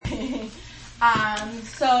On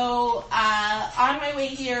my way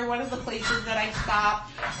here, one of the places that I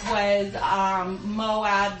stopped was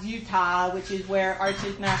Moab, Utah, which is where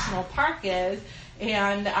Arches National Park is.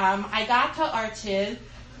 And I got to Arches,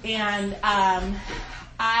 and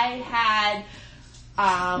I had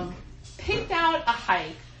picked out a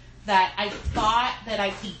hike that I thought that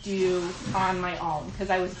I could do on my own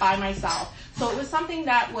because I was by myself. So it was something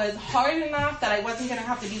that was hard enough that I wasn't going to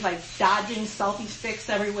have to be like dodging selfie sticks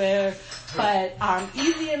everywhere, but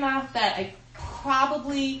easy enough that I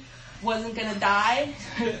probably wasn't going to die.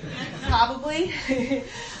 Probably.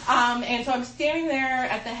 And so I'm standing there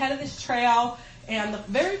at the head of this trail, and the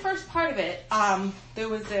very first part of it, there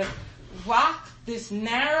was this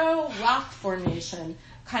narrow rock formation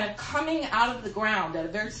kind of coming out of the ground at a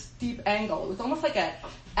very steep angle. It was almost like an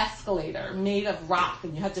escalator made of rock,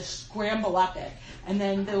 and you had to scramble up it. And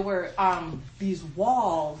then there were these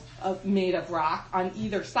walls made of rock on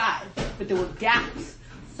either side, but there were gaps.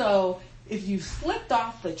 So if you slipped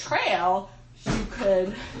off the trail, you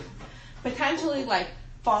could potentially like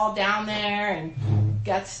fall down there and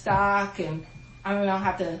get stuck and, I don't know,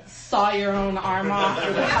 have to saw your own arm off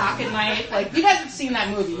with a pocket knife. Like, you guys have seen that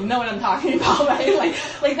movie. You know what I'm talking about, right?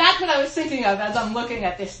 Like that's what I was thinking of as I'm looking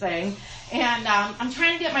at this thing. And I'm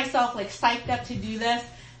trying to get myself, like, psyched up to do this.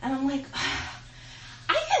 And I'm like,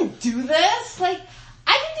 I can do this. Like,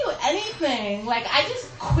 I can do anything. Like, I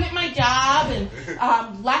just quit my job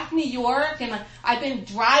and left New York, and I've been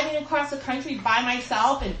driving across the country by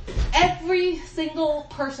myself, and every single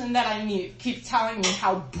person that I meet keeps telling me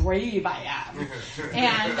how brave I am.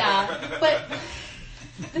 And but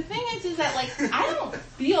the thing is that, like, I don't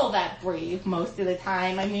feel that brave most of the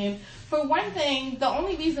time. I mean, for one thing, the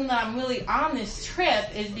only reason that I'm really on this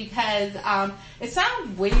trip is because it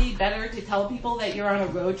sounds way better to tell people that you're on a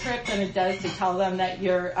road trip than it does to tell them that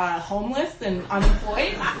you're homeless and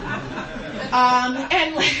unemployed. And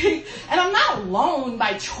I'm not alone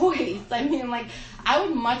by choice. I mean, like, I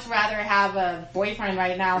would much rather have a boyfriend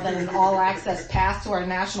right now than an all-access pass to our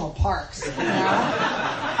national parks. You know?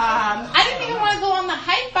 I didn't even want to go on the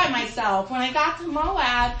hike by myself. When I got to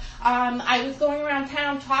Moab, I was going around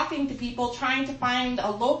town talking to people, trying to find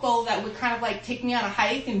a local that would kind of like take me on a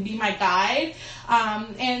hike and be my guide.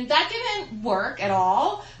 And that didn't work at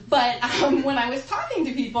all. But when I was talking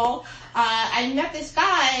to people, I met this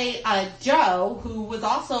guy, Joe, who was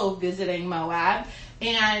also visiting Moab.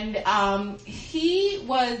 And he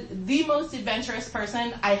was the most adventurous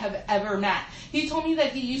person I have ever met. He told me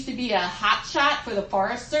that he used to be a hotshot for the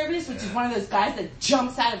Forest Service, which is one of those guys that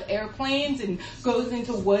jumps out of airplanes and goes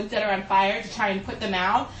into woods that are on fire to try and put them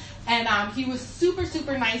out. And he was super,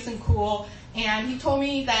 super nice and cool. And he told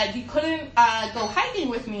me that he couldn't go hiking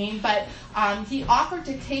with me, but he offered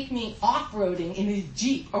to take me off-roading in his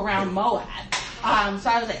Jeep around Moab. So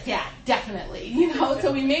I was like, yeah, definitely, you know.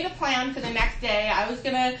 So we made a plan for the next day. I was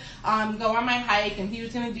gonna go on my hike, and he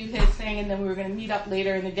was gonna do his thing, and then we were gonna meet up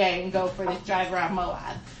later in the day and go for this drive around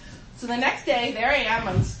Moab. So the next day, there I am.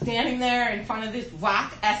 I'm standing there in front of this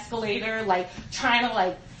rock escalator, like trying to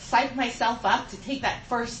like psych myself up to take that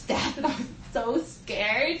first step, and I was so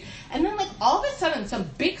scared. And then, like, all of a sudden, some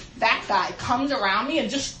big fat guy comes around me and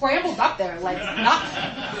just scrambles up there like nothing.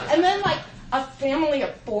 And then, like, a family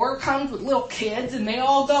of 4 comes with little kids, and they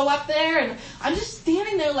all go up there, and I'm just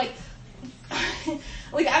standing there like,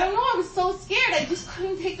 like, I don't know, I was so scared, I just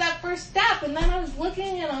couldn't take that first step. And then I was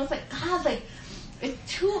looking, and I was like, God, like, it's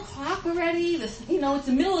 2:00 already, this, you know, it's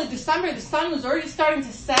the middle of December, the sun was already starting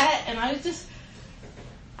to set, and I was just,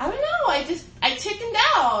 I don't know, I chickened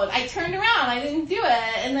out. I turned around. I didn't do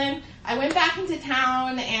it. And then I went back into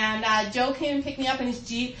town, and Joe came and picked me up in his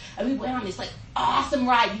Jeep, and we went on this, like, awesome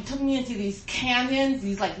ride. He took me into these canyons,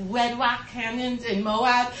 these, like, red rock canyons in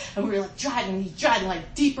Moab, and we were, like, driving,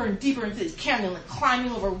 like, deeper and deeper into this canyon, like,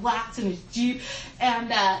 climbing over rocks in his Jeep. And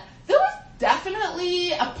there was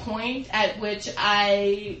definitely a point at which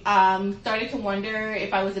I started to wonder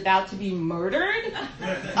if I was about to be murdered.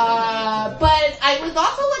 But I was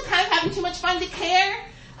also like kind of having too much fun to care.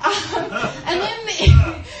 And then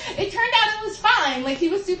it turned out it was fine. Like, he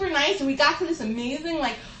was super nice, and we got to this amazing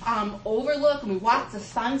like overlook, and we watched the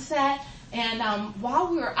sunset. And while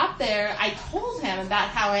we were up there, I told him about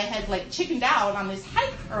how I had like chickened out on this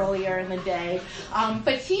hike earlier in the day.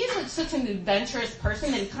 But he's like such an adventurous person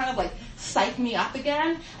that he kind of like psyched me up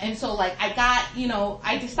again. And so like I got, you know,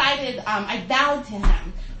 I decided, I vowed to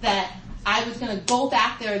him that I was going to go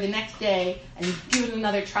back there the next day and give it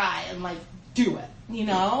another try and like do it, you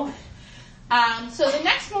know. So the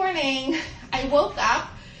next morning I woke up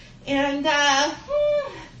and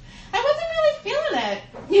I wasn't really feeling it,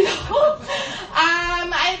 you know.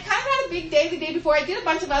 I kind of had a big day the day before. I did a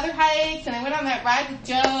bunch of other hikes, and I went on that ride with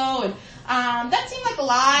Joe, and that seemed like a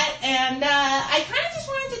lot. And I kind of just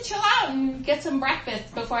wanted to chill out and get some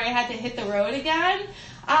breakfast before I had to hit the road again.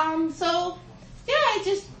 So yeah, I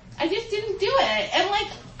just didn't do it. And like,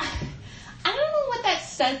 I don't know what that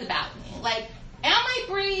says about me. Like, am I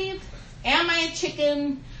brave? Am I a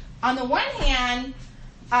chicken? On the one hand,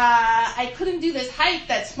 I couldn't do this hike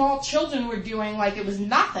that small children were doing like it was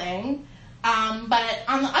nothing. But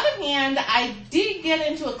on the other hand, I did get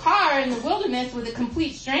into a car in the wilderness with a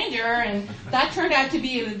complete stranger, and that turned out to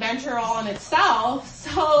be an adventure all in itself.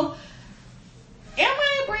 So, am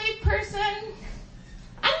I a brave person?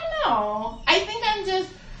 I don't know. I think I'm just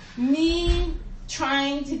me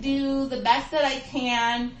trying to do the best that I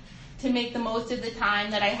can to make the most of the time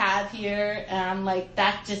that I have here, and like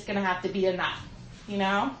that's just gonna have to be enough, you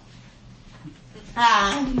know?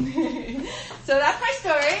 So that's my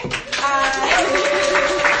story.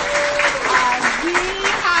 We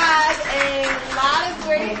have a lot of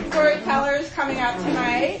great storytellers coming out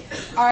tonight.